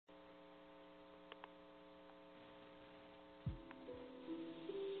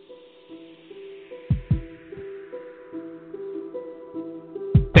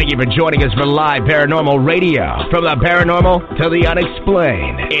you for joining us for live paranormal radio. From the paranormal to the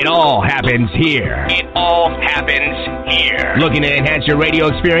unexplained, it all happens here. It all happens here. Looking to enhance your radio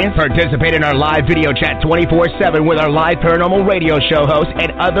experience? Participate in our live video chat 24/7 with our live paranormal radio show hosts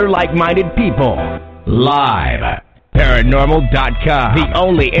and other like-minded people. Live. Paranormal.com, the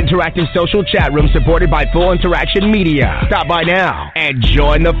only interactive social chat room supported by Full Interaction Media. Stop by now and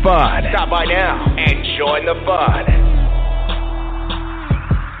join the fun. Stop by now and join the fun.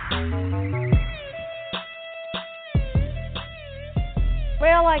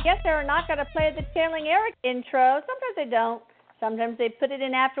 Well, I guess they're not going to play the Channeling Erik intro. Sometimes they don't. Sometimes they put it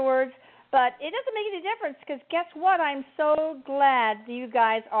in afterwards. But it doesn't make any difference because guess what? I'm so glad you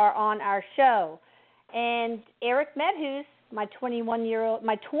guys are on our show. And Erik Medhus, my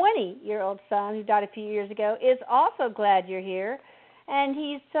 20-year-old son who died a few years ago, is also glad you're here. And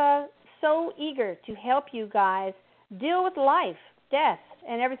he's so eager to help you guys deal with life, death,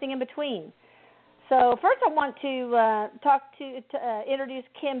 and everything in between. So first I want to introduce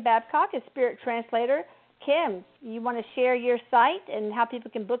Kim Babcock, a spirit translator. Kim, you want to share your site and how people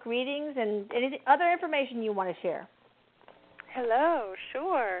can book readings and any other information you want to share? Hello,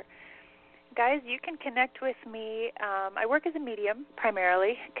 sure. Guys, you can connect with me. I work as a medium,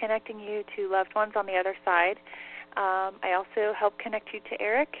 primarily, connecting you to loved ones on the other side. I also help connect you to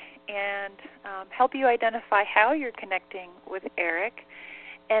Erik and help you identify how you're connecting with Erik.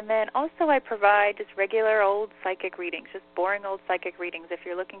 And then also I provide just regular old psychic readings, just boring old psychic readings. If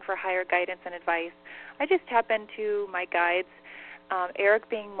you're looking for higher guidance and advice, I just tap into my guides, Erik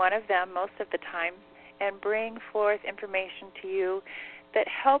being one of them most of the time, and bring forth information to you that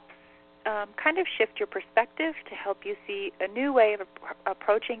helps kind of shift your perspective to help you see a new way of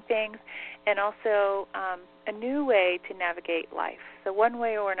approaching things and also a new way to navigate life. So one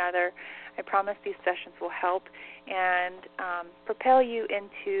way or another, I promise these sessions will help and propel you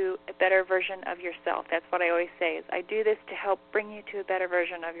into a better version of yourself. That's what I always say, is I do this to help bring you to a better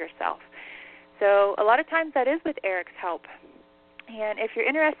version of yourself. So a lot of times that is with Erik's help. And if you're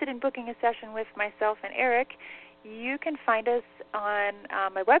interested in booking a session with myself and Erik, you can find us on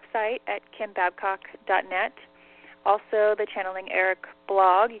my website at kimbabcock.net. Also, the Channeling Erik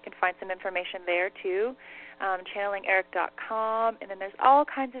blog. You can find some information there, too. ChannelingErik.com. And then there's all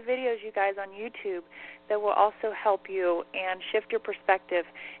kinds of videos, you guys, on YouTube that will also help you and shift your perspective,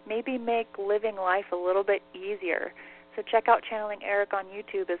 maybe make living life a little bit easier. So check out Channeling Erik on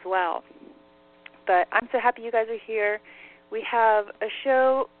YouTube as well. But I'm so happy you guys are here. We have a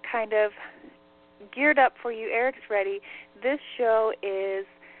show kind of geared up for you. Erik's ready. This show is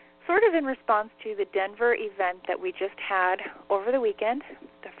sort of in response to the Denver event that we just had over the weekend,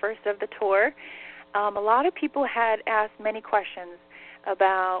 the first of the tour. A lot of people had asked many questions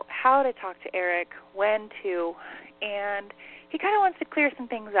about how to talk to Erik, when to, and he kind of wants to clear some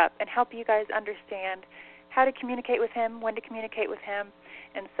things up and help you guys understand how to communicate with him, when to communicate with him,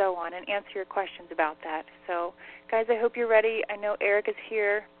 and so on, and answer your questions about that. So, guys, I hope you're ready. I know Erik is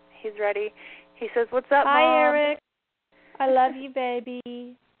here. He's ready. He says, "What's up, Mom?" Hi, Erik. I love you, baby.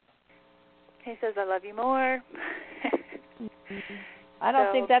 He says, "I love you more." I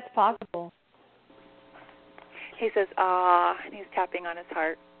don't think that's possible. He says, "Ah," and he's tapping on his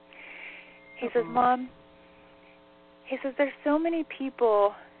heart. He says, "Mom," he says, "there's so many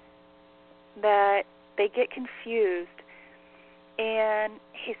people that they get confused." And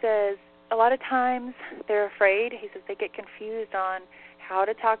he says, a lot of times they're afraid. He says they get confused on how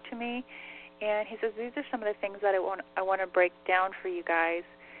to talk to me. And he says, these are some of the things that I want to break down for you guys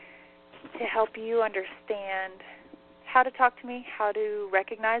to help you understand how to talk to me, how to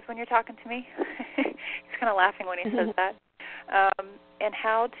recognize when you're talking to me. He's kind of laughing when he says that. And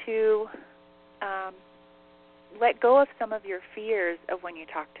how to let go of some of your fears of when you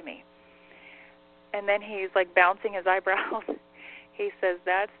talk to me. And then he's like bouncing his eyebrows. He says,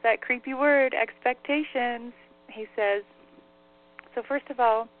 that's that creepy word, expectations. He says, so first of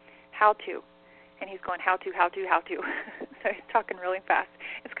all, how to. And he's going, how to. So he's talking really fast.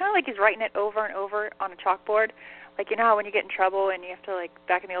 It's kind of like he's writing it over and over on a chalkboard. Like, you know how when you get in trouble and you have to, like,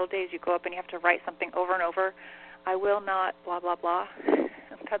 back in the old days, you go up and you have to write something over and over. I will not, blah, blah, blah.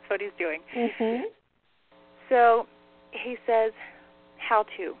 That's what he's doing. Mm-hmm. So he says, how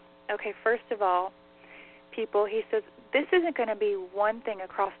to. Okay, first of all, people, he says, this isn't going to be one thing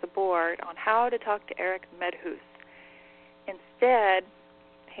across the board on how to talk to Erik Medhus. Instead,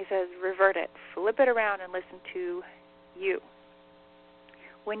 he says, revert it, flip it around and listen to you.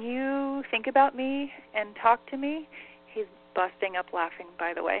 When you think about me and talk to me, he's busting up laughing,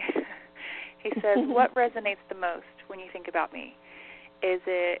 by the way. He says, what resonates the most when you think about me? Is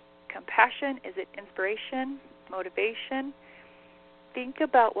it compassion? Is it inspiration, motivation? think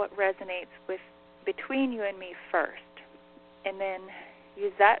about what resonates with between you and me first, and then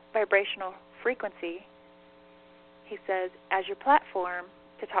use that vibrational frequency, he says, as your platform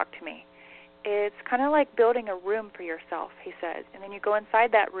to talk to me. It's kind of like building a room for yourself, he says, and then you go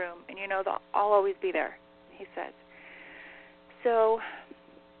inside that room, and you know that I'll always be there, he says. So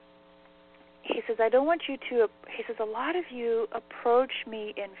he says, I don't want you to, he says, a lot of you approach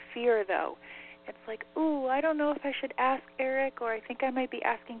me in fear, though. It's like, ooh, I don't know if I should ask Erik, or I think I might be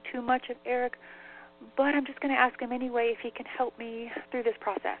asking too much of Erik, but I'm just going to ask him anyway if he can help me through this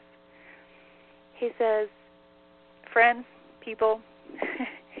process. He says, friends, people,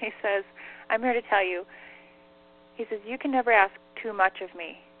 he says, I'm here to tell you, he says, you can never ask too much of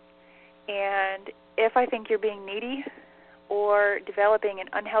me. And if I think you're being needy or developing an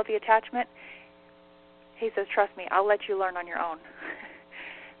unhealthy attachment, he says, trust me, I'll let you learn on your own.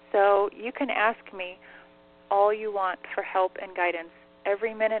 So you can ask me all you want for help and guidance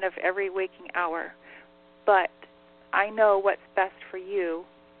every minute of every waking hour. But I know what's best for you.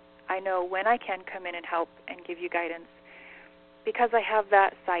 I know when I can come in and help and give you guidance. Because I have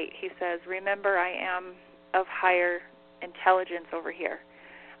that sight, he says, remember, I am of higher intelligence over here.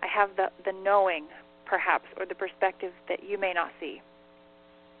 I have the knowing, perhaps, or the perspective that you may not see.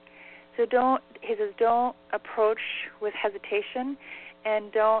 So he says, don't approach with hesitation,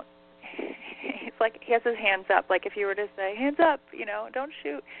 and don't, it's like he has his hands up, like if you were to say, hands up, don't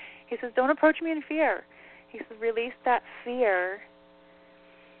shoot. He says, don't approach me in fear. He says, release that fear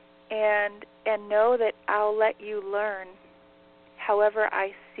and know that I'll let you learn however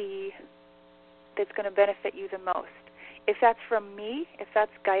I see that's going to benefit you the most. If that's from me, if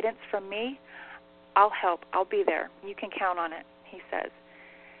that's guidance from me, I'll help. I'll be there. You can count on it, he says.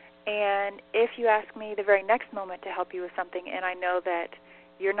 And if you ask me the very next moment to help you with something, and I know that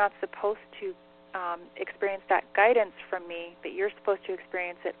you're not supposed to experience that guidance from me, that you're supposed to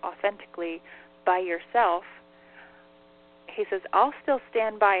experience it authentically by yourself, he says, I'll still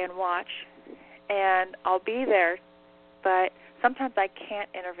stand by and watch, and I'll be there, but sometimes I can't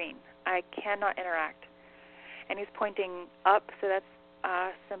intervene. I cannot interact. And he's pointing up, so that's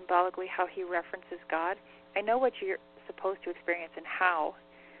symbolically how he references God. I know what you're supposed to experience and how.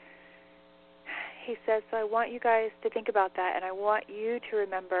 He says, so I want you guys to think about that, and I want you to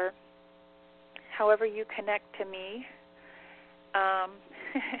remember, however you connect to me.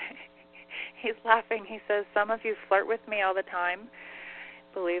 He's laughing. He says, some of you flirt with me all the time,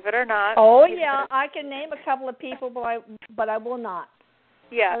 believe it or not. Oh, yeah, I can name a couple of people, but I will not.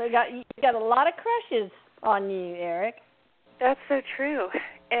 Yeah. You got a lot of crushes on you, Erik. That's so true.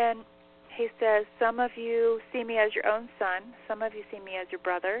 And he says, some of you see me as your own son. Some of you see me as your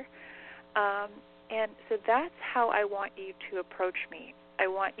brother. And so that's how I want you to approach me. I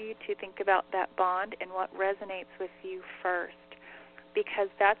want you to think about that bond and what resonates with you first, because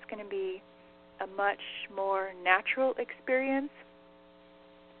that's going to be a much more natural experience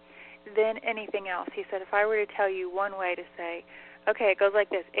than anything else. He said, if I were to tell you one way to say, okay, it goes like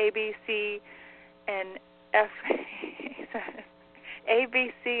this, A, B, C, and F, he says, A, B,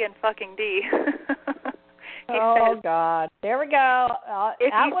 C, and fucking D. Oh, says, God. There we go.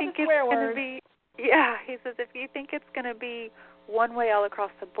 If out you with think the it's swear going word. to be, yeah, he says, if you think it's going to be one way all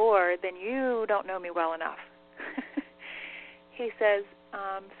across the board, then you don't know me well enough. He says,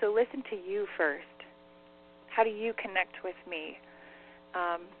 so listen to you first. How do you connect with me?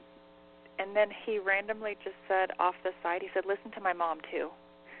 And then he randomly just said off the side, he said, listen to my mom, too.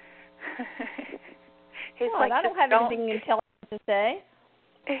 He's like, I don't have anything intelligent to say.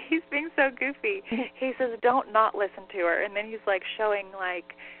 He's being so goofy. He says, don't not listen to her. And then he's like showing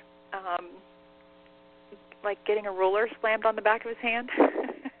like getting a ruler slammed on the back of his hand.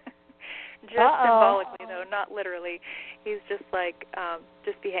 Just symbolically, though, not literally. He's just like,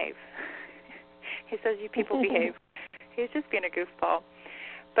 just behave. He says, you people behave. He's just being a goofball.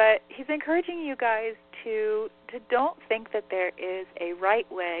 But he's encouraging you guys to don't think that there is a right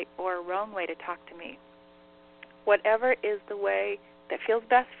way or a wrong way to talk to me. Whatever is the way that feels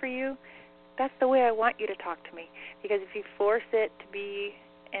best for you, that's the way I want you to talk to me. Because if you force it to be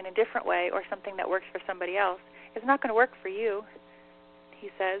in a different way or something that works for somebody else, it's not going to work for you, he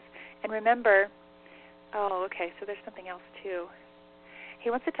says. And remember, so there's something else too. He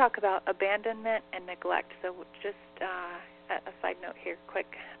wants to talk about abandonment and neglect. So just a side note here, quick.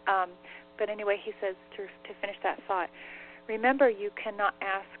 But anyway, he says, to finish that thought, remember, you cannot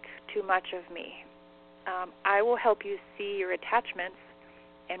ask too much of me. I will help you see your attachments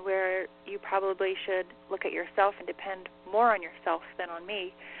and where you probably should look at yourself and depend more on yourself than on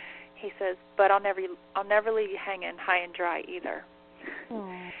me. He says, but I'll never leave you hanging high and dry either.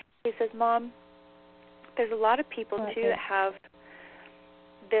 He says, Mom, there's a lot of people too that have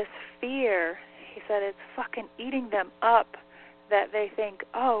this fear, he said, it's fucking eating them up, that they think,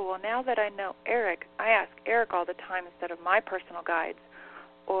 oh, well, now that I know Erik, I ask Erik all the time instead of my personal guides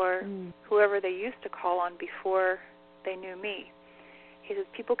or whoever they used to call on before they knew me. He says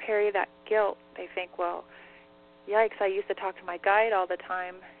people carry that guilt. They think, well, yikes, I used to talk to my guide all the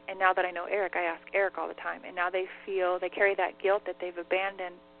time, and now that I know Erik, I ask Erik all the time. And now they carry that guilt that they've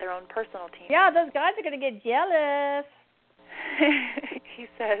abandoned their own personal team. Yeah, those guys are going to get jealous. He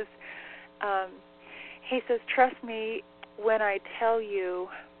says, trust me when I tell you.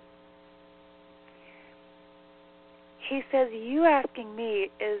 He says, you asking me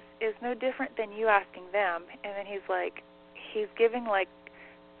is no different than you asking them. And then he's giving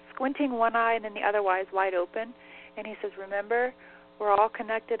squinting one eye and then the other eye is wide open. And he says, remember, we're all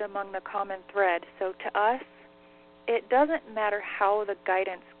connected among the common thread. So to us, it doesn't matter how the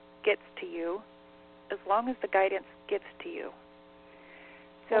guidance gets to you, as long as the guidance gets to you.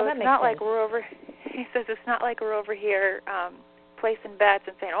 So it's not like we're over. He says it's not like we're over here placing bets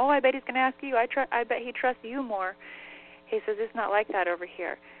and saying, "Oh, I bet he's going to ask you. I bet he trusts you more." He says it's not like that over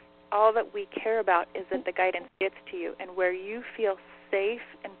here. All that we care about is that the guidance gets to you, and where you feel safe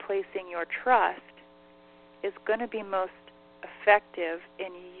in placing your trust is going to be most effective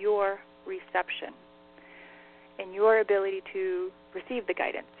in your reception, in your ability to receive the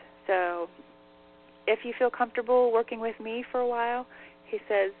guidance. So if you feel comfortable working with me for a while, he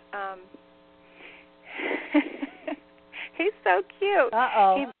says, he's so cute.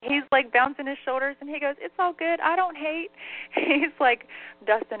 Uh-oh. He's bouncing his shoulders, and he goes, it's all good, I don't hate. He's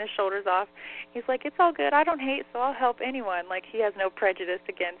dusting his shoulders off. He's like, it's all good, I don't hate, so I'll help anyone. He has no prejudice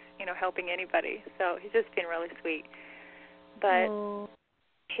against, helping anybody. So he's just being really sweet. But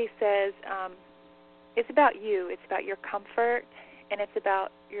he says, it's about you. It's about your comfort, and it's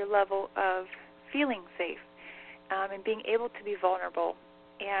about your level of feeling safe and being able to be vulnerable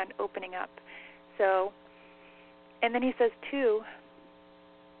and opening up. So, and then he says, too,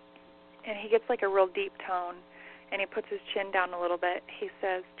 and he gets a real deep tone, and he puts his chin down a little bit. He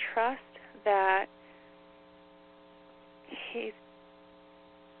says, trust that he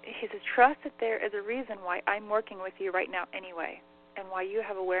says, trust that there is a reason why I'm working with you right now anyway, and why you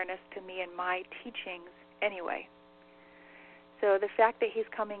have awareness to me and my teachings anyway. So the fact that he's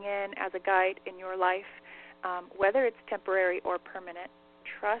coming in as a guide in your life, whether it's temporary or permanent,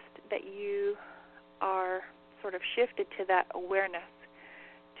 trust that you are sort of shifted to that awareness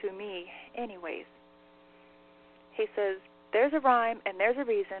to me anyways. He says, there's a rhyme and there's a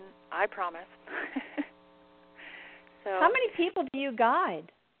reason, I promise. So, how many people do you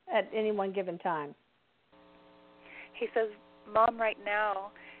guide at any one given time? He says, Mom, right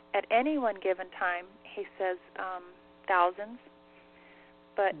now, at any one given time, he says thousands.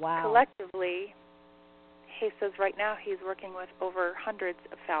 But collectively, he says right now he's working with over hundreds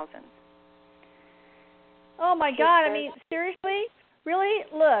of thousands. Oh, my God. I mean, seriously? Really?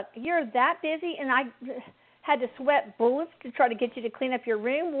 Look, you're that busy, and I had to sweat bullets to try to get you to clean up your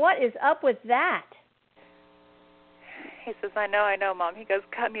room? What is up with that? He says, I know, Mom. He goes,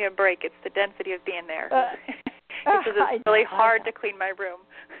 cut me a break. It's the density of being there. He says, it's really hard to clean my room.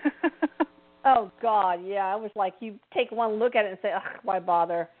 Oh, God, yeah. I was like, you take one look at it and say, ugh, why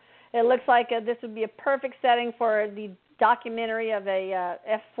bother? It looks like this would be a perfect setting for the documentary of a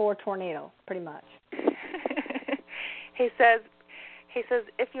F4 tornado, pretty much. He says,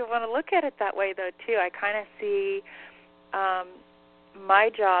 if you want to look at it that way, though, too, I kind of see my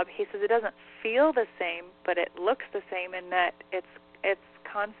job. He says it doesn't feel the same, but it looks the same in that it's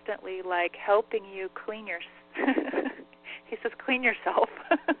constantly helping you clean your. He says, clean yourself,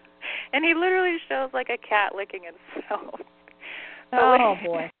 and he literally shows a cat licking itself. Oh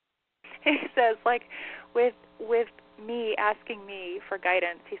boy. He says, with me asking me for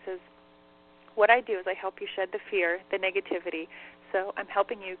guidance, he says, what I do is I help you shed the fear, the negativity. So I'm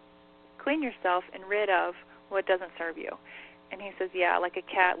helping you clean yourself and rid of what doesn't serve you. And he says, yeah, like a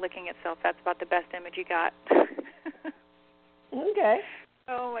cat licking itself. That's about the best image you got. Okay.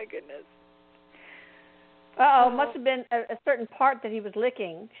 Oh, my goodness. Uh-oh, must have been a certain part that he was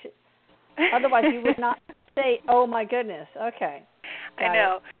licking. Otherwise, you would not say, oh, my goodness. Okay. I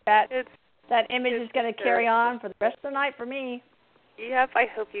know. That image is going to carry on for the rest of the night for me. Yep, I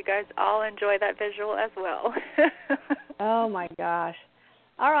hope you guys all enjoy that visual as well. Oh, my gosh.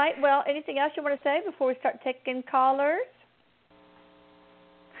 All right, well, anything else you want to say before we start taking callers?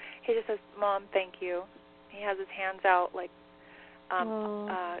 He just says, Mom, thank you. He has his hands out like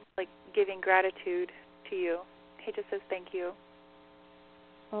giving gratitude to you. He just says, thank you.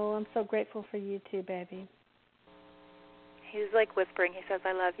 Oh, I'm so grateful for you too, baby. He's whispering. He says,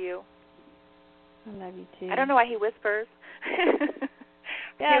 I love you. I love you too. I don't know why he whispers.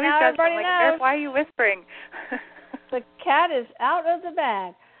 Yeah, now everybody knows. Eric, why are you whispering? The cat is out of the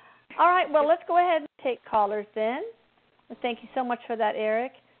bag. All right, well, let's go ahead and take callers then. And thank you so much for that,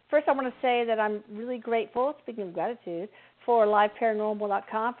 Erik. First, I want to say that I'm really grateful, speaking of gratitude, for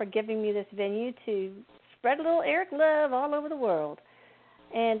liveparanormal.com for giving me this venue to spread a little Erik love all over the world.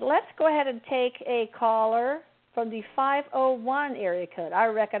 And let's go ahead and take a caller from the 501 area code. I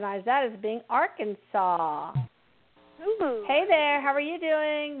recognize that as being Arkansas. Ooh. Hey there, how are you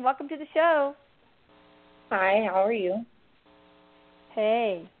doing? Welcome to the show. Hi, how are you?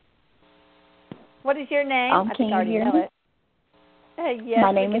 Hey. What is your name? I think I already know it. Yes,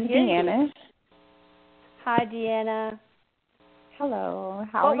 my name is Deanna. Hi, Deanna. Hello,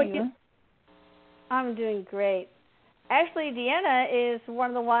 how are you? I'm doing great. Actually, Deanna is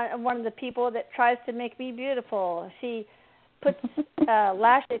one of the people that tries to make me beautiful. She puts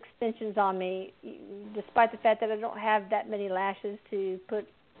lash extensions on me, despite the fact that I don't have that many lashes to put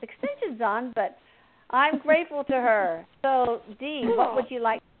extensions on, but I'm grateful to her. So, Dee, what would you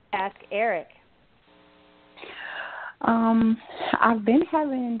like to ask Erik? I've been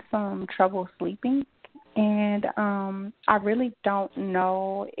having some trouble sleeping, and I really don't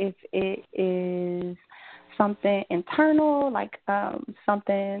know if it is something internal, like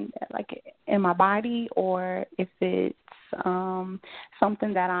something like in my body, or if it's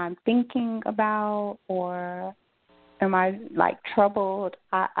something that I'm thinking about, or am I like troubled?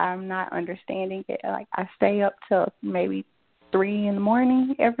 I'm not understanding it. Like I stay up till maybe 3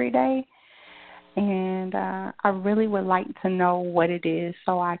 a.m. every day. And I really would like to know what it is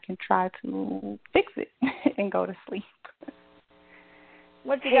so I can try to fix it and go to sleep.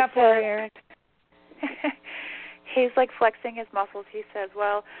 What you got for Erik? He's like flexing his muscles. He says,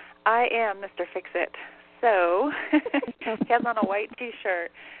 well, I am Mr. Fix-It. So he has on a white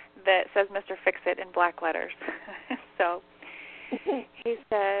T-shirt that says Mr. Fix-It in black letters. So he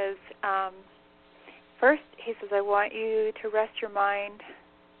says, first, he says, I want you to rest your mind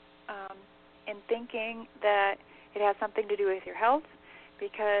in thinking that it has something to do with your health,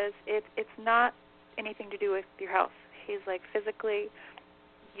 because it's not anything to do with your health. He's like, physically,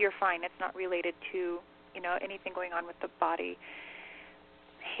 you're fine. It's not related to, anything going on with the body.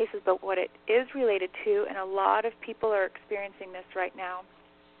 He says, but what it is related to, and a lot of people are experiencing this right now,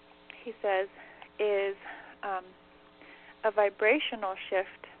 he says, is a vibrational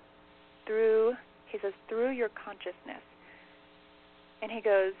shift through your consciousness. And he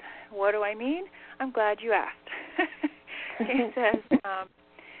goes, what do I mean? I'm glad you asked. He says,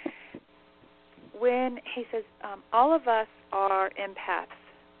 all of us are empaths,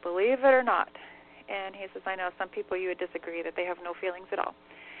 believe it or not. And he says, I know some people you would disagree that they have no feelings at all.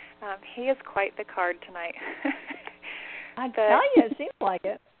 He is quite the card tonight. I tell you, it seems like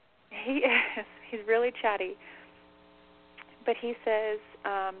it. He is. He's really chatty. But he says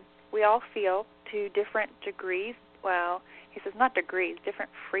we all feel to different degrees. Well, he says not degrees,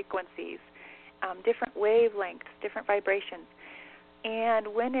 different frequencies, different wavelengths, different vibrations. And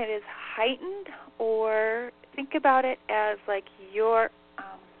when it is heightened, or think about it as like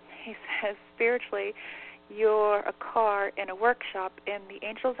he says spiritually, you're a car in a workshop, and the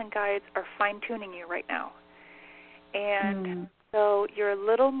angels and guides are fine-tuning you right now. And so you're a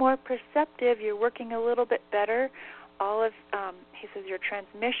little more perceptive, you're working a little bit better. He says your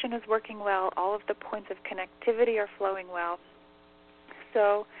transmission is working well, all of the points of connectivity are flowing well.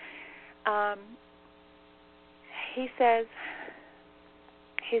 So he says,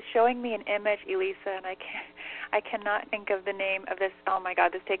 he's showing me an image, Elisa, and I cannot think of the name of this. Oh my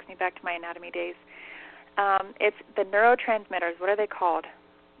God, this takes me back to my anatomy days. It's the neurotransmitters. What are they called?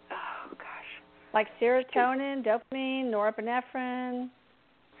 Oh gosh. Like serotonin, dopamine, norepinephrine.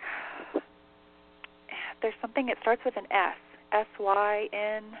 There's something, it starts with an S.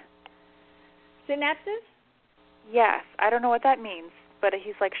 S-Y-N. Synapses? Yes. I don't know what that means, but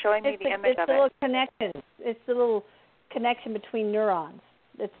he's like showing me the image of it. It's the little connection. It's the little connection between neurons.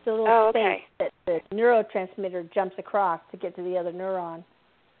 It's the little space that the neurotransmitter jumps across to get to the other neuron.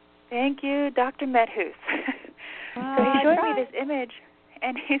 Thank you, Dr. Medhus. So he's showing me this image,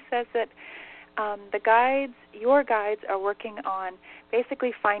 and he says that your guides are working on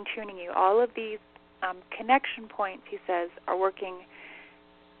basically fine-tuning you. All of these connection points, he says, are working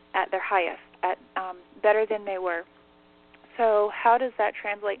at their highest, at better than they were. So how does that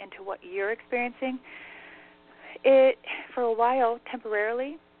translate into what you're experiencing? It, for a while,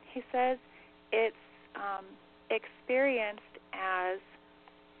 temporarily, he says, it's experienced as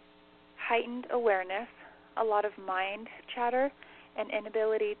heightened awareness, a lot of mind chatter, an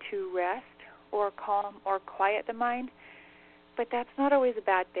inability to rest or calm or quiet the mind. But that's not always a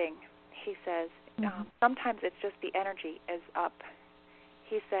bad thing, he says. Sometimes it's just the energy is up.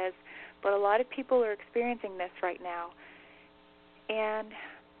 he says, but a lot of people are experiencing this right now. And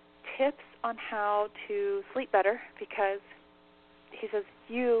tips on how to sleep better, because he says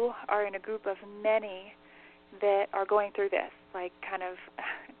you are in a group of many that are going through this, like kind of,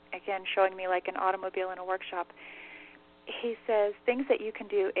 again, showing me like an automobile in a workshop. He says things that you can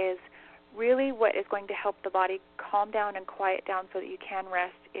do is really what is going to help the body calm down and quiet down so that you can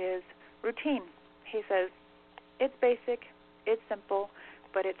rest is routine. He says it's basic, it's simple,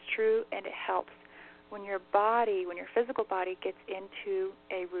 but it's true and it helps. When your physical body gets into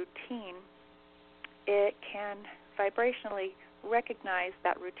a routine, it can vibrationally recognize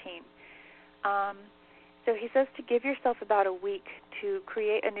that routine. So he says to give yourself about a week to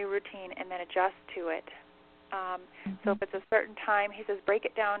create a new routine and then adjust to it. So if it's a certain time, he says break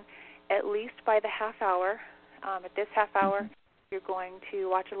it down at least by the half hour. At this half hour, you're going to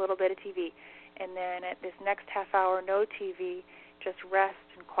watch a little bit of TV. And then at this next half hour, no TV, just rest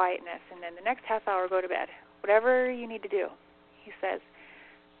and quietness. And then the next half hour, go to bed. Whatever you need to do, he says.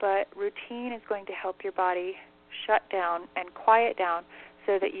 But routine is going to help your body shut down and quiet down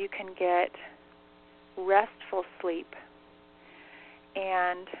so that you can get restful sleep.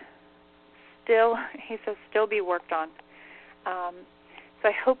 And still, he says, still be worked on. So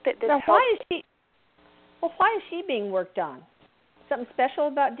I hope that this helps. Why is she being worked on? Something special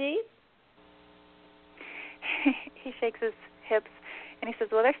about Dee? He shakes his hips and he says,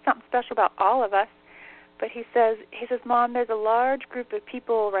 well, there's something special about all of us. But he says, Mom, there's a large group of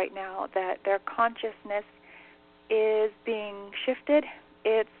people right now that their consciousness is being shifted.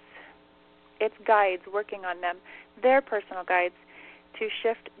 It's guides working on them, their personal guides, to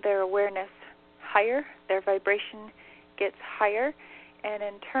shift their awareness higher. Their vibration gets higher, and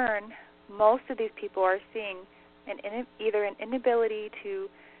in turn, most of these people are seeing either an inability to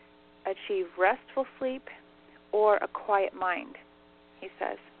achieve restful sleep or a quiet mind, he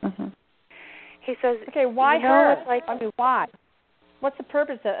says. Mm-hmm. He says, okay, why her? Why? What's the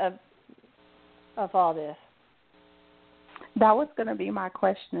purpose of all this? That was going to be my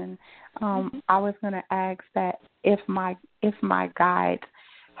question. I was going to ask that if my guides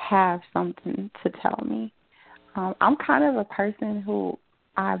have something to tell me. I'm kind of a person who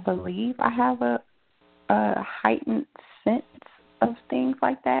I believe I have a heightened sense of things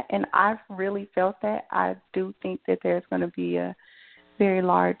like that, and I've really felt that. I do think that there's going to be a very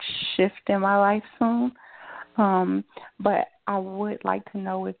large shift in my life soon. But I would like to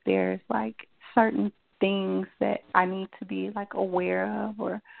know if there's like certain things that I need to be like aware of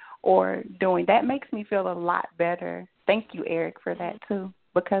or doing. That makes me feel a lot better. Thank you, Erik, for that too,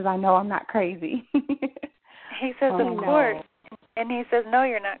 because I know I'm not crazy. He says, of course. And he says, no,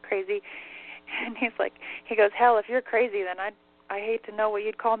 you're not crazy. And he goes, hell, if you're crazy, then I hate to know what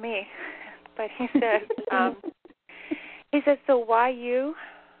you'd call me. But he says, so why you?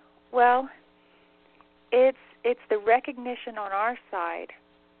 Well, it's the recognition on our side.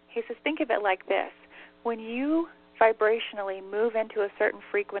 He says, think of it like this. When you vibrationally move into a certain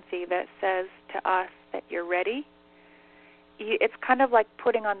frequency that says to us that you're ready, it's kind of like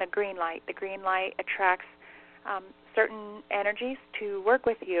putting on the green light. The green light attracts certain energies to work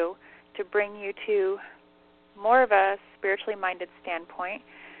with you to bring you to more of a spiritually minded standpoint.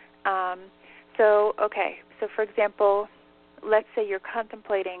 So for example, let's say you're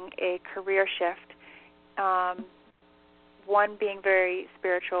contemplating a career shift, one being very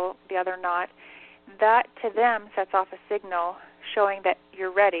spiritual, the other not. That to them sets off a signal showing that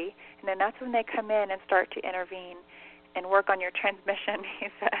you're ready, and then that's when they come in and start to intervene and work on your transmission, he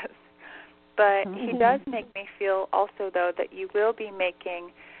says. But he does make me feel also, though, that you will be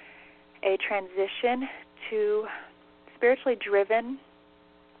making a transition to spiritually driven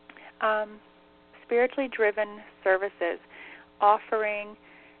services, offering,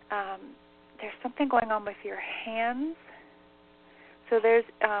 there's something going on with your hands. So there's,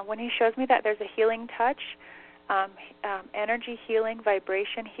 when he shows me that, there's a healing touch, energy healing,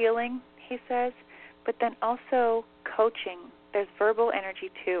 vibration healing, he says, but then also coaching. There's verbal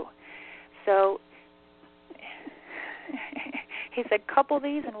energy too. So he said, couple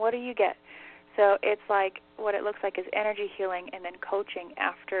these and what do you get? So it's like, what it looks like is energy healing and then coaching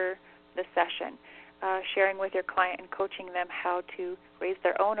after the session, sharing with your client and coaching them how to raise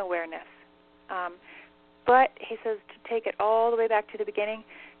their own awareness. But he says to take it all the way back to the beginning,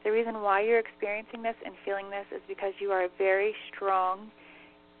 the reason why you're experiencing this and feeling this is because you are a very strong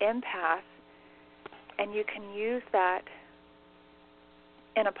empath, and you can use that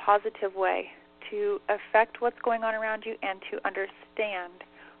in a positive way to affect what's going on around you and to understand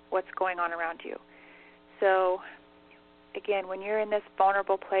what's going on around you. So, again, when you're in this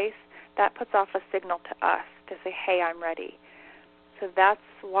vulnerable place, that puts off a signal to us to say, hey, I'm ready. so that's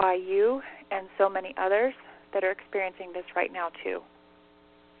why you and so many others that are experiencing this right now too.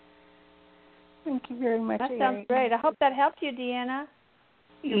 Thank you very much, That Erik. sounds great. I hope that helped you, Deanna.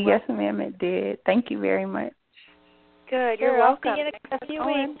 Yes, ma'am, it did. Thank you very much. Good. Sure, You're welcome. I'll see you in a few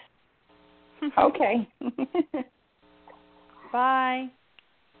weeks. Okay. Bye.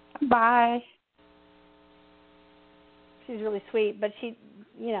 Bye. She's really sweet, but she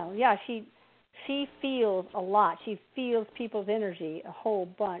feels a lot. She feels people's energy a whole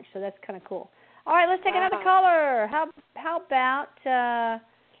bunch, so that's kind of cool. All right, let's take another caller. How about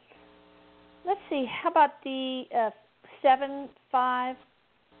let's see. How about the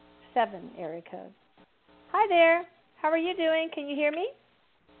 757 area code? Hi there. How are you doing? Can you hear me?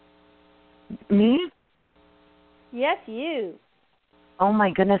 Me? Yes, you. Oh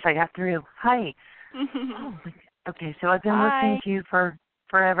my goodness, I got through. Hi. Okay, so I've been listening to you for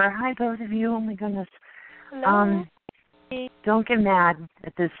forever. Hi, both of you. Oh my goodness. Hello. Don't get mad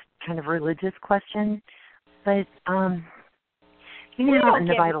at this kind of religious question, but you know how in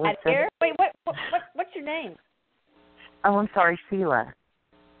the Bible it says. Wait, what's your name? Oh, I'm sorry, Sheila.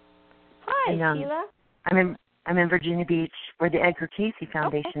 Hi, and, Sheila. I'm in Virginia Beach, where the Edgar Casey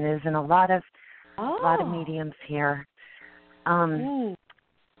Foundation is, and a lot of mediums here.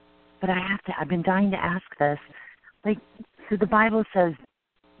 But I've been dying to ask this. Like, so the Bible says,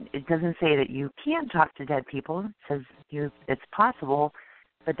 it doesn't say that you can't talk to dead people. It says it's possible,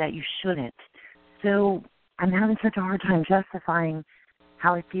 but that you shouldn't. So I'm having such a hard time justifying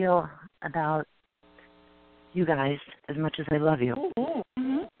how I feel about you guys as much as I love you.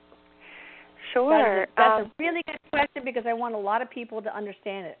 Mm-hmm. Sure. That's a really good question because I want a lot of people to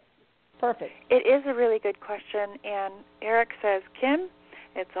understand it. Perfect. It is a really good question, and Erik says, Kim,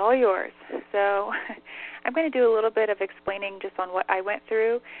 it's all yours. So I'm going to do a little bit of explaining just on what I went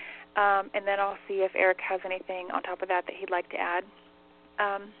through, and then I'll see if Erik has anything on top of that he'd like to add.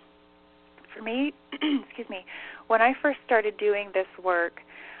 For me, excuse me, when I first started doing this work,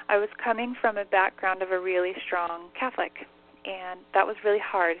 I was coming from a background of a really strong Catholic, and that was really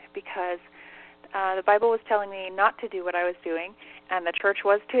hard because the Bible was telling me not to do what I was doing, and the church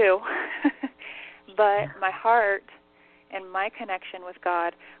was too. But my heart and my connection with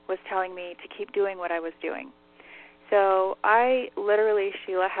God was telling me to keep doing what I was doing. So I literally,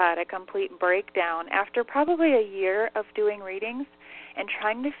 Sheila, had a complete breakdown after probably a year of doing readings and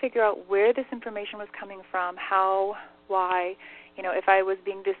trying to figure out where this information was coming from, how, why, if I was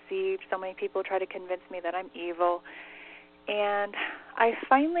being deceived. So many people try to convince me that I'm evil. And I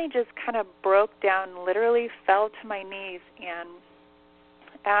finally just kind of broke down, literally fell to my knees and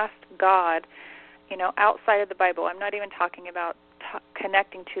asked God, outside of the Bible. I'm not even talking about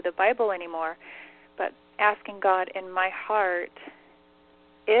connecting to the Bible anymore, but asking God in my heart,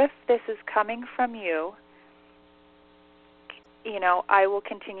 if this is coming from you, I will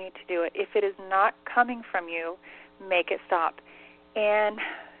continue to do it. If it is not coming from you, make it stop. And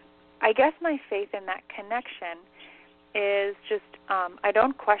I guess my faith in that connection is just, I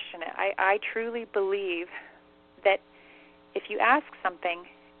don't question it. I truly believe that if you ask something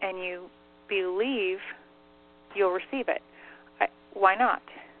and you believe, you'll receive it. Why not?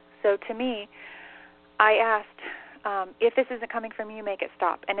 So to me, I asked, if this isn't coming from you, make it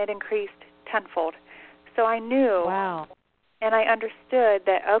stop. And it increased tenfold. So I knew, and I understood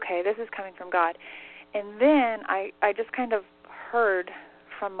that, okay, this is coming from God. And then I just kind of heard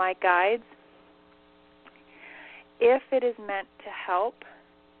from my guides, if it is meant to help,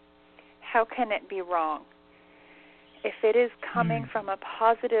 how can it be wrong? If it is coming from a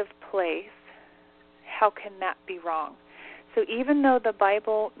positive place, how can that be wrong? So even though the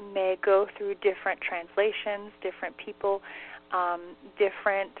Bible may go through different translations, different people,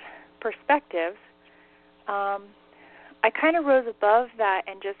 different perspectives, I kind of rose above that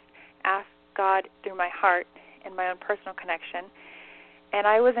and just asked God through my heart and my own personal connection. And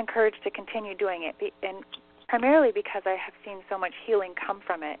I was encouraged to continue doing it, and primarily because I have seen so much healing come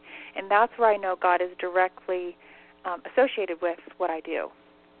from it. And that's where I know God is directly associated with what I do.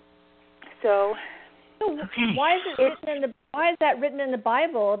 So why is that written in the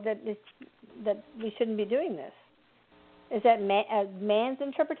Bible that we shouldn't be doing this? Is that man's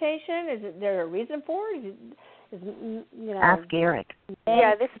interpretation? Is there a reason for it? Ask Erik.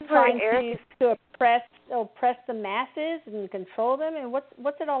 Yeah, this is where Erik is to oppress the masses and control them. And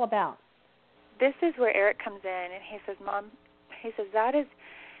what's it all about? This is where Erik comes in, and he says, Mom, that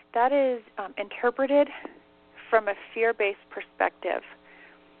is interpreted from a fear-based perspective.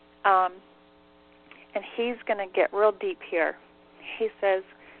 And he's going to get real deep here. He says,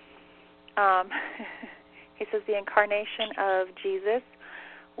 the incarnation of Jesus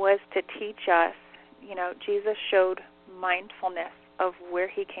was to teach us. Jesus showed mindfulness of where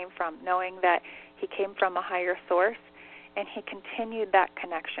he came from, knowing that he came from a higher source, and he continued that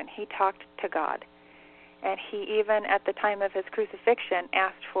connection. He talked to God. And he even, at the time of his crucifixion,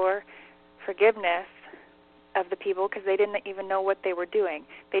 asked for forgiveness of the people because they didn't even know what they were doing.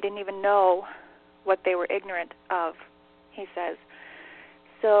 They didn't even know what they were ignorant of, he says.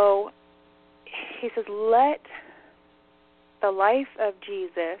 So he says, let the life of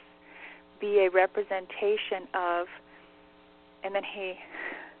Jesus be a representation of, and then he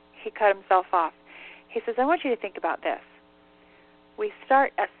cut himself off. He says, I want you to think about this. We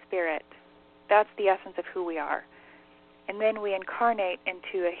start as spirit. That's the essence of who we are. And then we incarnate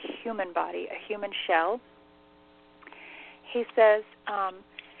into a human body, a human shell. He says,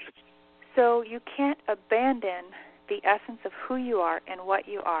 so you can't abandon the essence of who you are and what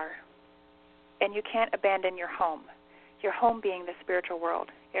you are. And you can't abandon your home being the spiritual world,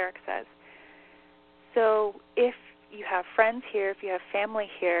 Erik says. So if you have friends here, if you have family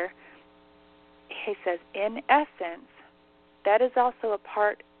here, he says, in essence, that is also a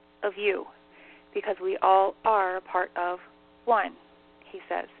part of you, because we all are a part of one, he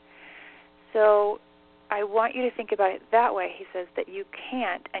says. So I want you to think about it that way. He says that you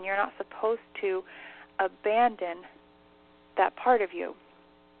can't, and you're not supposed to abandon that part of you.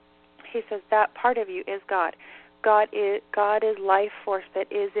 He says that part of you is God. God is life force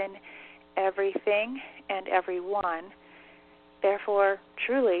that is in everything and everyone. Therefore,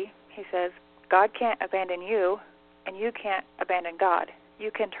 truly, he says, God can't abandon you, and you can't abandon God.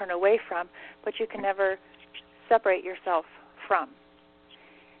 You can turn away from, but you can never separate yourself from.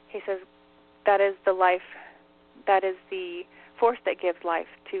 He says that is the life, that is the force that gives life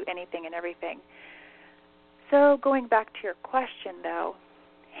to anything and everything. So going back to your question, though,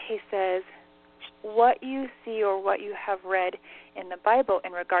 he says, what you see or what you have read in the Bible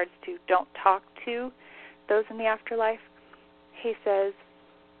in regards to don't talk to those in the afterlife, he says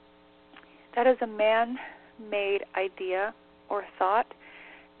that is a man-made idea or thought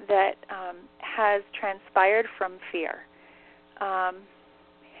that has transpired from fear.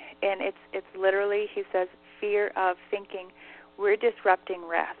 And it's literally, he says, fear of thinking we're disrupting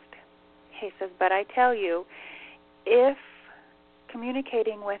rest. He says, but I tell you, if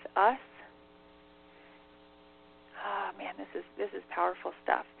communicating with us, oh man, this is powerful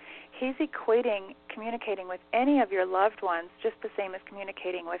stuff. He's equating communicating with any of your loved ones just the same as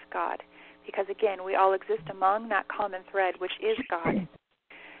communicating with God. Because again, we all exist among that common thread, which is God.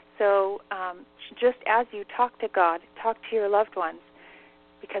 So just as you talk to God, talk to your loved ones,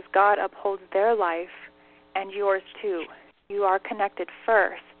 because God upholds their life and yours too. You are connected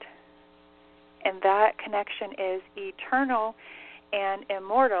first, and that connection is eternal and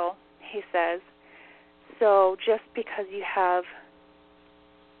immortal, he says. So just because you have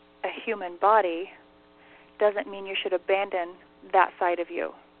a human body doesn't mean you should abandon that side of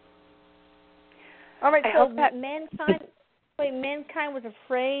you. All right, so mankind was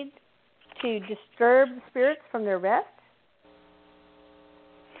afraid to disturb the spirits from their rest?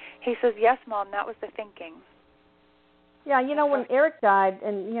 He says, yes, Mom, that was the thinking. Yeah, when Erik died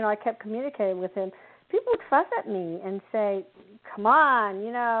and, I kept communicating with him, people would fuss at me and say, come on,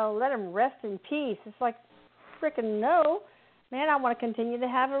 let him rest in peace. It's like, frickin' no. Man, I want to continue to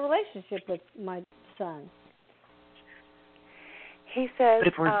have a relationship with my son. He says,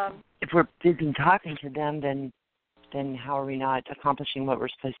 but if we're busy talking to them, then how are we not accomplishing what we're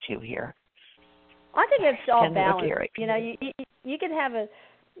supposed to here? I think it's all balanced. Erik. You can have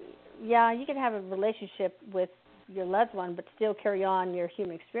a relationship with your loved one, but still carry on your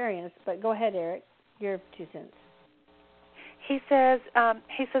human experience. But go ahead, Erik. Your 2 cents. He says,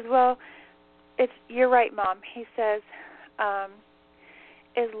 well, you're right, Mom. He says,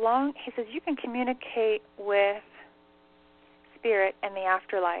 you can communicate with spirit in the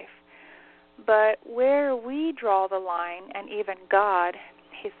afterlife. But where we draw the line, and even God,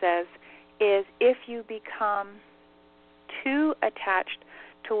 he says, is if you become too attached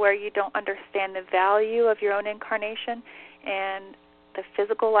to where you don't understand the value of your own incarnation and the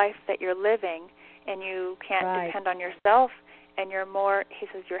physical life that you're living, and you can't depend on yourself, and you're more, he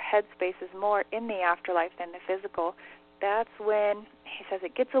says, your headspace is more in the afterlife than the physical, that's when, he says,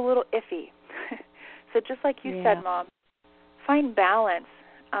 it gets a little iffy. So just like you said, Mom, find balance.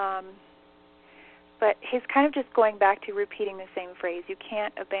 But he's kind of just going back to repeating the same phrase. You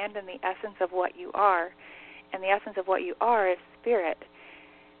can't abandon the essence of what you are, and the essence of what you are is spirit.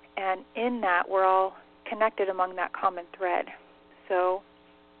 And in that, we're all connected among that common thread. So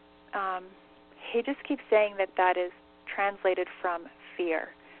he just keeps saying that is translated from fear.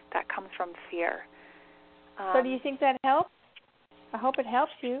 That comes from fear. So do you think that helps? I hope it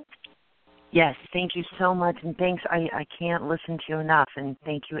helps you. Yes, thank you so much, and thanks. I can't listen to you enough, and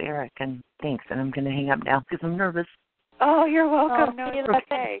thank you, Erik, and thanks. And I'm going to hang up now because I'm nervous. Oh, you're welcome. Oh, no, it's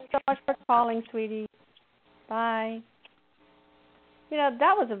okay. Thank you so much for calling, sweetie. Bye. You know,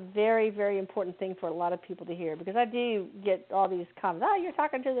 that was a very, very important thing for a lot of people to hear, because I do get all these comments, oh, you're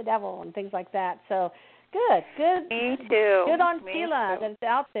talking to the devil and things like that. So good. Me too. Good on Me Sheila too. that it's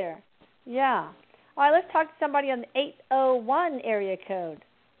out there. Yeah. All right, let's talk to somebody on the 801 area code.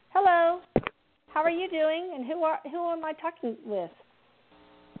 Hello. How are you doing, and who am I talking with?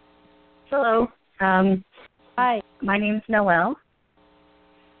 Hello. Hi. My name's Noelle.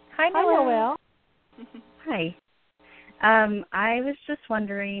 Hi, Noelle. Hi. I was just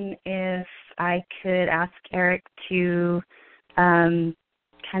wondering if I could ask Erik to kind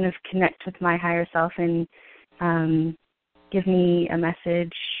of connect with my higher self and give me a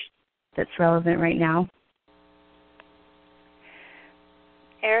message that's relevant right now.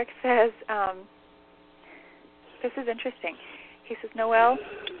 Erik says, this is interesting. He says, Noelle,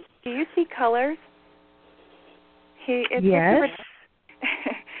 do you see colors? Yes.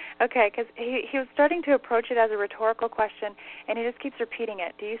 Okay, because he was starting to approach it as a rhetorical question, and he just keeps repeating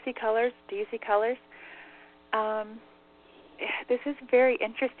it. Do you see colors? Do you see colors? This is very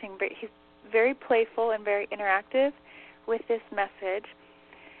interesting, but he's very playful and very interactive with this message.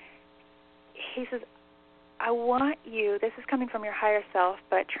 He says, I want you, this is coming from your higher self,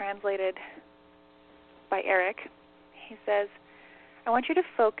 but translated by Erik. He says, I want you to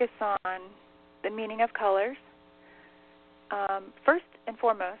focus on the meaning of colors. First and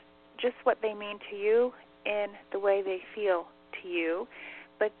foremost, just what they mean to you and the way they feel to you.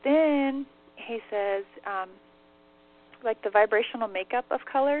 But then he says, like the vibrational makeup of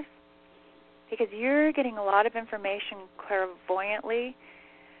colors, because you're getting a lot of information clairvoyantly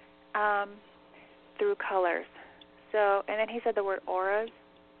through colors. So, and then he said the word auras.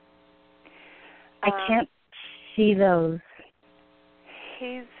 I can't see those.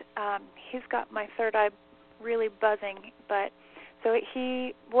 He's got my third eye really buzzing, but so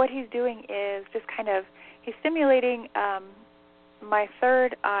what he's doing is just kind of, he's stimulating my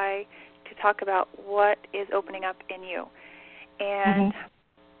third eye to talk about what is opening up in you. And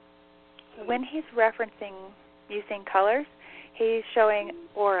when he's referencing using colors, he's showing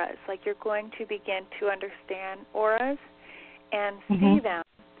auras, like you're going to begin to understand auras and see them.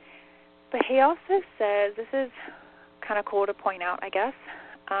 But he also says, this is kind of cool to point out, I guess.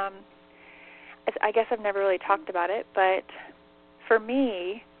 I guess I've never really talked about it, but for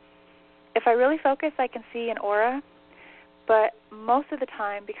me, if I really focus, I can see an aura. But most of the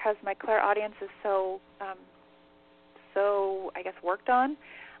time, because my clairaudience is so I guess worked on,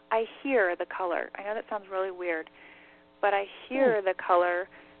 I hear the color. I know that sounds really weird, but I hear the color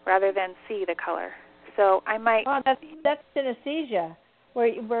rather than see the color. So I might. Oh, that's synesthesia,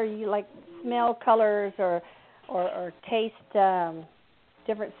 where you like smell colors or taste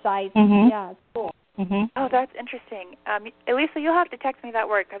different sights. Yeah, it's cool. Oh, that's interesting. Elisa, you'll have to text me that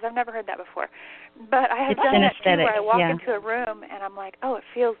word because I've never heard that before. But I have done that too, where I walk into a room and I'm like, oh, it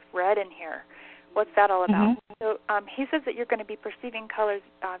feels red in here. What's that all about? So he says that you're going to be perceiving colors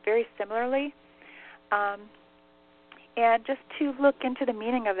very similarly, and just to look into the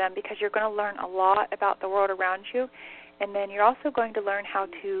meaning of them, because you're going to learn a lot about the world around you, and then you're also going to learn how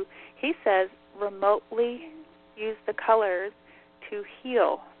to, he says, remotely use the colors to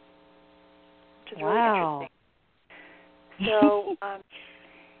heal, which is really interesting. So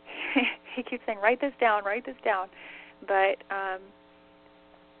he keeps saying, write this down, but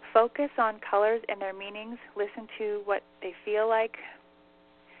focus on colors and their meanings, listen to what they feel like.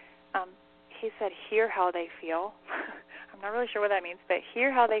 He said, hear how they feel. I'm not really sure what that means, but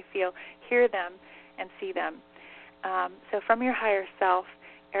hear how they feel, hear them, and see them. So from your higher self,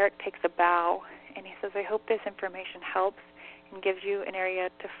 Erik takes a bow, and he says, I hope this information helps and gives you an area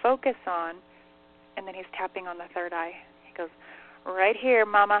to focus on. And then he's tapping on the third eye. He goes, right here,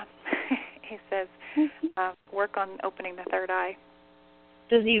 Mama. He says, work on opening the third eye.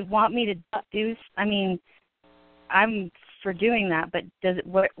 Does he want me to do, I mean, I'm for doing that, but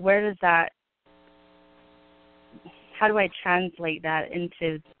where does that, how do I translate that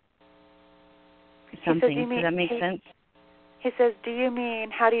into something? Does that make sense? He says, do you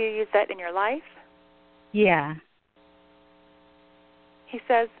mean, how do you use that in your life? Yeah. He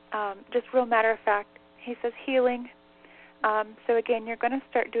says, just real matter of fact, he says healing. So again, you're going to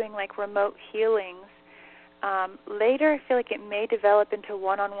start doing like remote healings. Later, I feel like it may develop into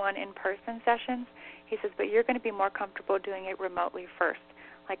one-on-one in-person sessions. He says, but you're going to be more comfortable doing it remotely first,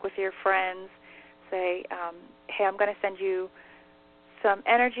 like with your friends. Say, hey, I'm going to send you some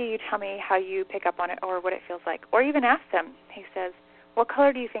energy. You tell me how you pick up on it or what it feels like. Or even ask them. He says, what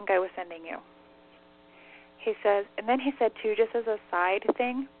color do you think I was sending you? He says, and then he said, too, just as a side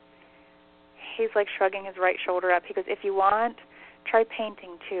thing, he's like shrugging his right shoulder up. He goes, if you want, try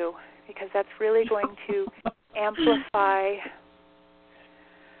painting, too, because that's really going to amplify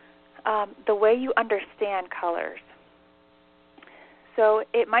the way you understand colors. So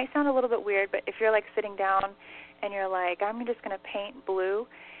it might sound a little bit weird, but if you're like sitting down and you're like, I'm just going to paint blue,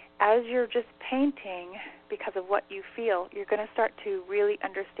 as you're just painting, because of what you feel, you're going to start to really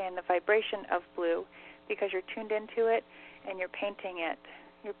understand the vibration of blue because you're tuned into it and you're painting it.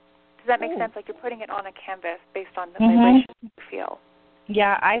 Does that make sense? Like you're putting it on a canvas based on the vibration you feel.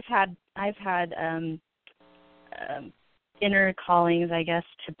 Yeah, I've had inner callings, I guess,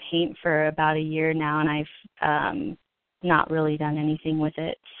 to paint for about a year now, and I've not really done anything with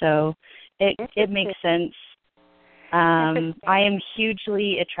it. So it makes sense. I am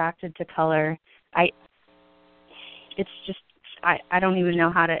hugely attracted to color. I don't even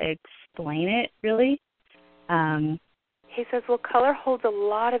know how to explain it, really. He says, well, color holds a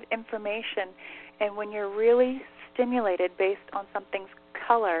lot of information, and when you're really stimulated based on something's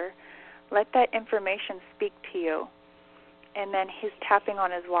color, let that information speak to you. And then he's tapping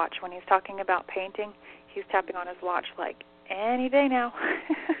on his watch. When he's talking about painting, he's tapping on his watch like, any day now.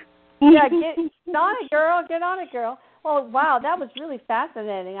 Yeah, get on it, girl. Get on it, girl. Oh, wow, that was really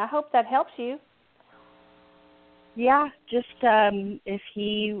fascinating. I hope that helps you. Yeah, just if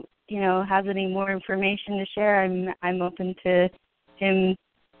he, has any more information to share, I'm open to him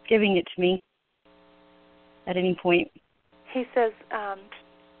giving it to me at any point. He says,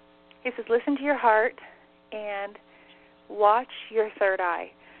 listen to your heart and watch your third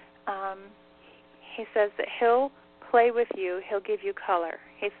eye. He says that he'll play with you. He'll give you color.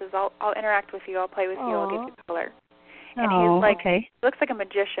 He says, I'll interact with you. I'll play with you. I'll give you color. And he's like, looks like a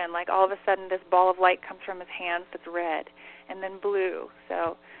magician. Like all of a sudden this ball of light comes from his hands that's red and then blue.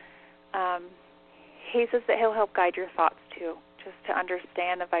 So he says that he'll help guide your thoughts too, just to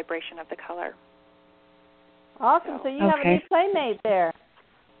understand the vibration of the color. Awesome. So you have a new playmate there.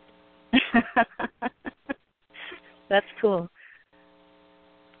 That's cool.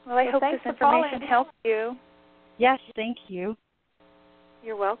 Well, I hope this information helps you. Yes, thank you.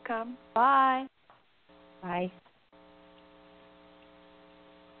 You're welcome. Bye. Bye.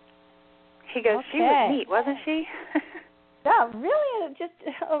 He goes, she was neat, wasn't she? Yeah, really, it just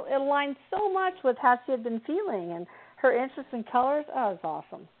aligned so much with how she had been feeling and her interest in colors. Oh, it's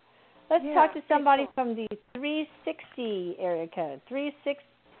awesome. Let's talk to somebody from the 360 area code, 360.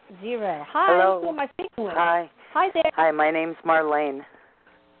 Hi, hello. Who am I speaking with? Hi. Hi there. Hi, my name's Marlene.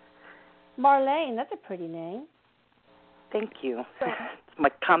 Marlene, that's a pretty name. Thank you. It's my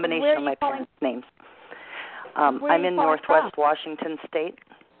combination of my parents' names. I'm in Northwest Washington State.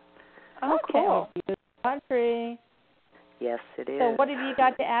 Oh, cool. Country. Yes, it is. So what have you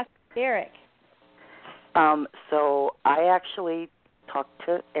got to ask Erik? So I actually talk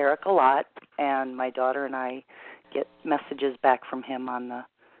to Erik a lot, and my daughter and I get messages back from him on the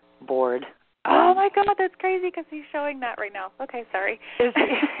board. Oh, my God, that's crazy because he's showing that right now. Okay, sorry.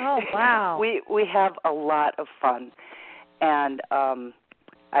 Oh, wow. We have a lot of fun, and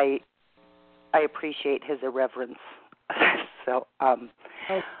I appreciate his irreverence. So, oh,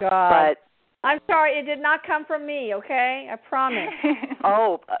 God. But I'm sorry, it did not come from me, okay? I promise.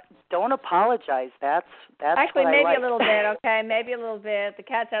 Don't apologize. That's actually what maybe I like. A little bit, okay? Maybe a little bit. The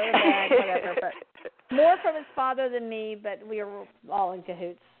cat's out of the bag, whatever. But more from his father than me, but we are all in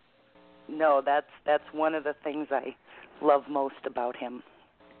cahoots. No, that's one of the things I love most about him.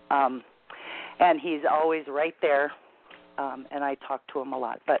 And he's always right there, and I talk to him a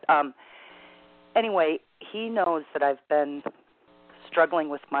lot. But anyway, he knows that I've been struggling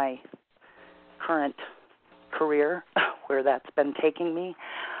with my current career, where that's been taking me.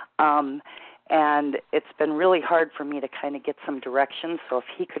 And it's been really hard for me to kind of get some direction. So if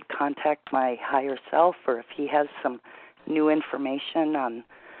he could contact my higher self, or if he has some new information on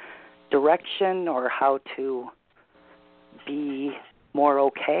direction or how to be more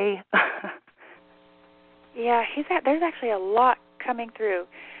okay. Yeah, there's actually a lot coming through.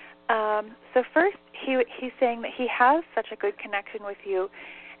 So first, he's saying that he has such a good connection with you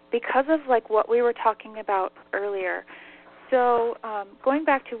because of like what we were talking about earlier. So going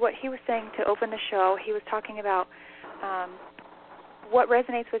back to what he was saying to open the show, he was talking about what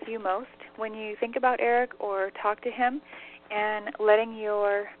resonates with you most when you think about Erik or talk to him, and letting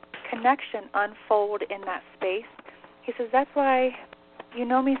your connection unfold in that space. He says, that's why you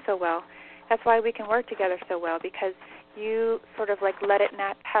know me so well. That's why we can work together so well, because you sort of like let it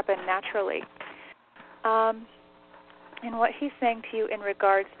happen naturally. And what he's saying to you in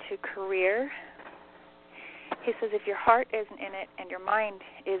regards to career He says if your heart isn't in it and your mind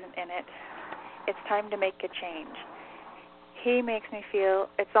isn't in it, it's time to make a change. He makes me feel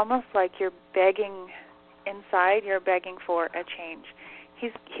it's almost like you're begging inside, you're begging for a change.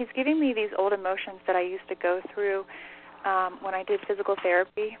 He's giving me these old emotions that I used to go through when I did physical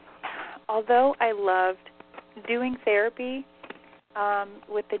therapy. Although I loved doing therapy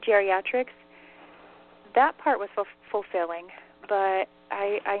with the geriatrics, that part was fulfilling, but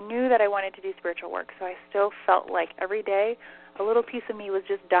I knew that I wanted to do spiritual work, so I still felt like every day a little piece of me was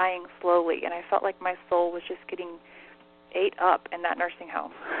just dying slowly, and I felt like my soul was just getting ate up in that nursing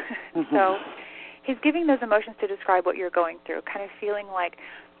home. Mm-hmm. So he's giving those emotions to describe what you're going through, kind of feeling like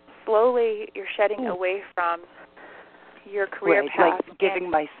slowly you're shedding away from your career path. Like giving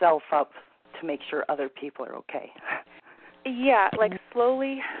myself up to make sure other people are okay. Yeah, like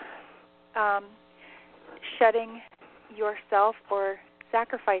slowly shedding yourself or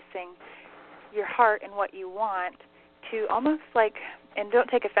sacrificing your heart and what you want to almost like, and don't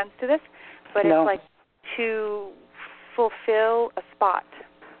take offense to this, but it's like to fulfill a spot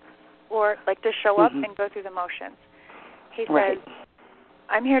or like to show up and go through the motions. He says,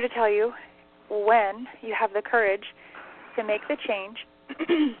 I'm here to tell you when you have the courage to make the change,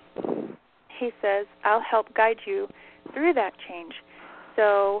 he says, I'll help guide you through that change.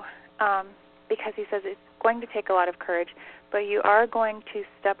 So, because he says it's going to take a lot of courage, but you are going to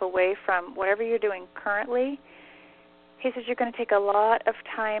step away from whatever you're doing currently. He says you're going to take a lot of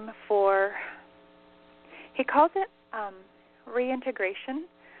time for, he calls it reintegration,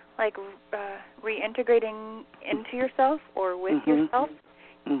 like reintegrating into yourself or with yourself,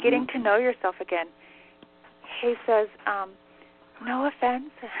 getting to know yourself again. He says, no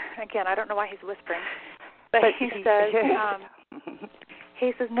offense. Again, I don't know why he's whispering, but he says,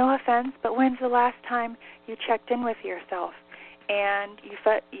 no offense, but when's the last time you checked in with yourself and you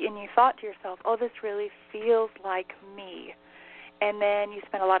thought to yourself, oh, this really feels like me, and then you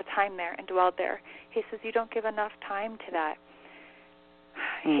spent a lot of time there and dwelled there. He says you don't give enough time to that.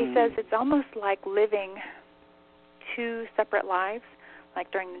 He says it's almost like living two separate lives.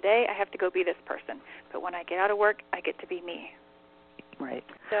 Like during the day, I have to go be this person, but when I get out of work, I get to be me. Right.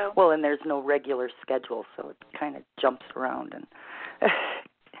 So, well, and there's no regular schedule, so it kind of jumps around. And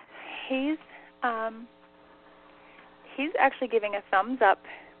he's actually giving a thumbs up,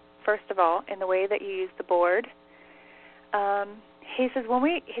 first of all, in the way that you use the board. He says when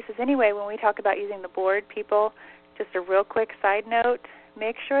we talk about using the board, people, just a real quick side note,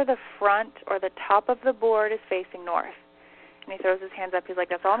 make sure the front or the top of the board is facing north. And he throws his hands up. He's like,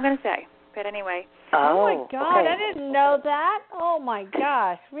 that's all I'm going to say. But anyway. Oh my God, I didn't know that. Oh, my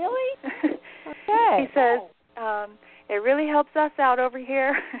gosh. Really? Okay. He says, it really helps us out over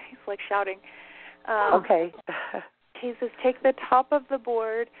here. He's like shouting. Okay. He says, take the top of the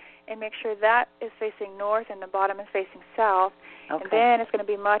board and make sure that is facing north and the bottom is facing south. Okay. And then it's going to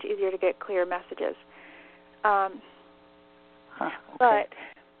be much easier to get clear messages. But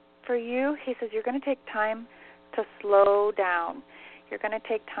for you, he says, you're going to take time to slow down. You're going to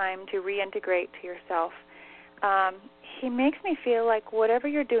take time to reintegrate to yourself. He makes me feel like whatever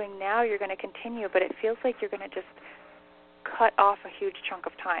you're doing now, you're going to continue, but it feels like you're going to just cut off a huge chunk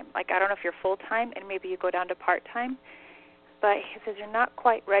of time. Like, I don't know if you're full-time and maybe you go down to part-time, but he says you're not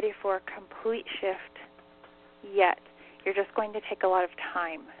quite ready for a complete shift yet. You're just going to take a lot of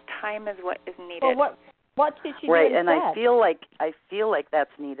time. Time is what is needed. Well, what did you do Right, instead? And I feel like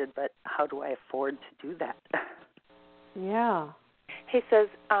that's needed, but how do I afford to do that? Yeah. He says,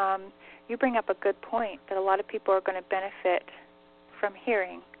 you bring up a good point that a lot of people are going to benefit from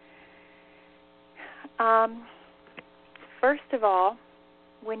hearing. First of all,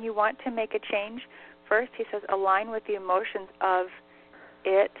 when you want to make a change, first he says align with the emotions of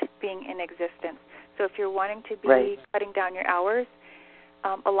it being in existence. So if you're wanting to be cutting down your hours,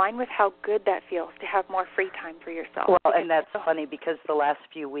 align with how good that feels to have more free time for yourself. Well, and that's funny because the last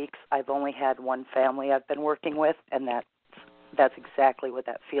few weeks I've only had one family I've been working with, and that's exactly what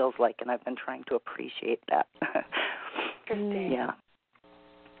that feels like, and I've been trying to appreciate that. Interesting. Yeah.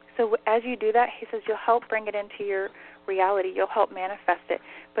 So as you do that, he says you'll help bring it into your reality. You'll help manifest it.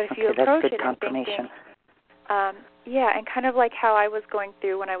 But if you approach it and thinking, and kind of like how I was going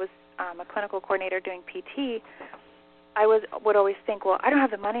through when I was a clinical coordinator doing PT, I would always think, well, I don't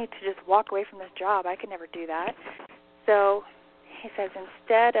have the money to just walk away from this job. I could never do that. So he says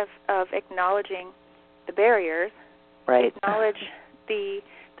instead of acknowledging the barriers, acknowledge the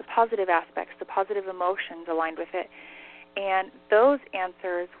positive aspects, the positive emotions aligned with it, and those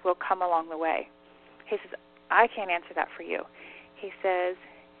answers will come along the way. He says, I can't answer that for you. He says,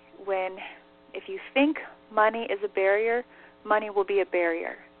 if you think money is a barrier, money will be a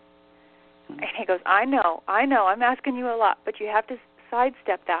barrier. And he goes, I know, I'm asking you a lot, but you have to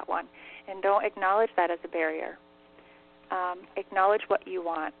sidestep that one and don't acknowledge that as a barrier. Acknowledge what you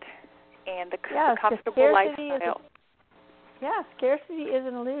want and the comfortable lifestyle. Scarcity is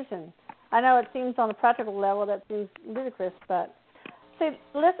an illusion. I know it seems on a practical level that seems ludicrous, but see,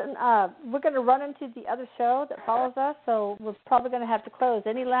 listen, we're going to run into the other show that follows us, so we're probably going to have to close.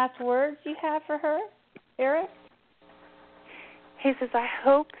 Any last words you have for her, Erik? He says, I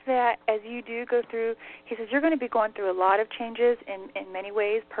hope that as you do go through, he says, you're going to be going through a lot of changes in many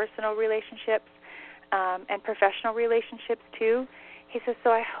ways, personal relationships and professional relationships too. He says,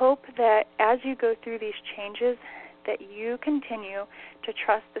 so I hope that as you go through these changes, that you continue to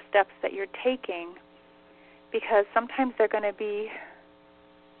trust the steps that you're taking, because sometimes they're going to be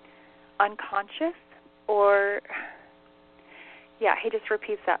unconscious, or, he just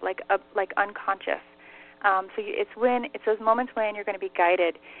repeats that, like unconscious. So it's those moments when you're going to be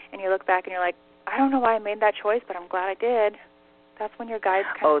guided, and you look back and you're like, I don't know why I made that choice, but I'm glad I did. That's when your guides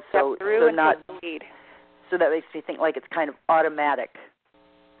kind of step through and take the lead. So that makes me think like it's kind of automatic.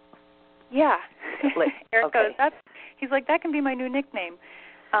 Yeah. Erik goes, he's like, that can be my new nickname.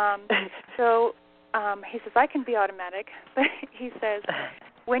 He says, I can be automatic, but he says,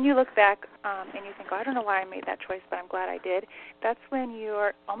 when you look back and you think, I don't know why I made that choice, but I'm glad I did, that's when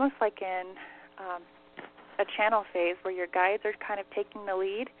you're almost like in a channel phase where your guides are kind of taking the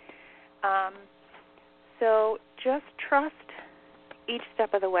lead. So just trust each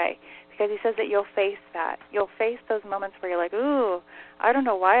step of the way, because he says that you'll face that. You'll face those moments where you're like, ooh, I don't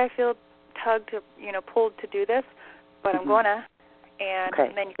know why I feel tugged to, pulled to do this, but I'm gonna. And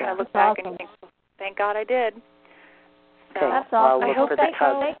then you kind of look back and you think, thank God I did. So that's awesome. I'll look for the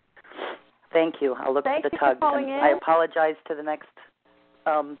tug. Thank you. I'll look for the tug. I apologize to the next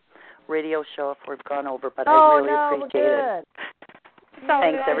radio show if we've gone over, but I really appreciate it.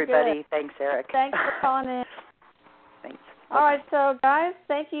 Thanks, everybody. Good. Thanks, Erik. Thanks for calling in. Thanks. All right, so guys,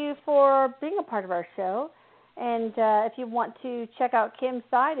 thank you for being a part of our show. And if you want to check out Kim's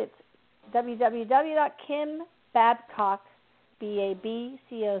site, it's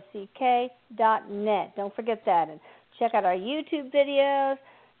www.kimbabcock.net. Don't forget that. And check out our YouTube videos.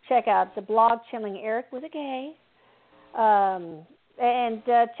 Check out the blog, Channeling Erik with a K. And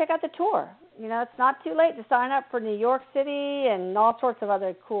check out the tour. It's not too late to sign up for New York City and all sorts of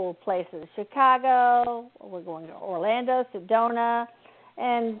other cool places. Chicago, we're going to Orlando, Sedona,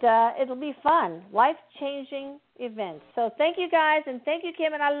 and it'll be fun. Life-changing events. So thank you, guys, and thank you,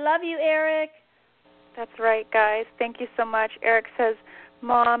 Kim, and I love you, Erik. That's right, guys. Thank you so much. Erik says,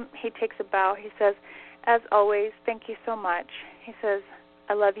 Mom, he takes a bow. He says, as always, thank you so much. He says,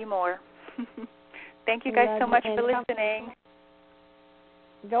 I love you more. Thank you guys so much for listening.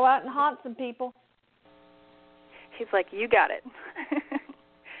 Go out and haunt some people. He's like, you got it.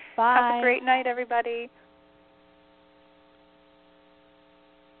 Bye. Have a great night, everybody.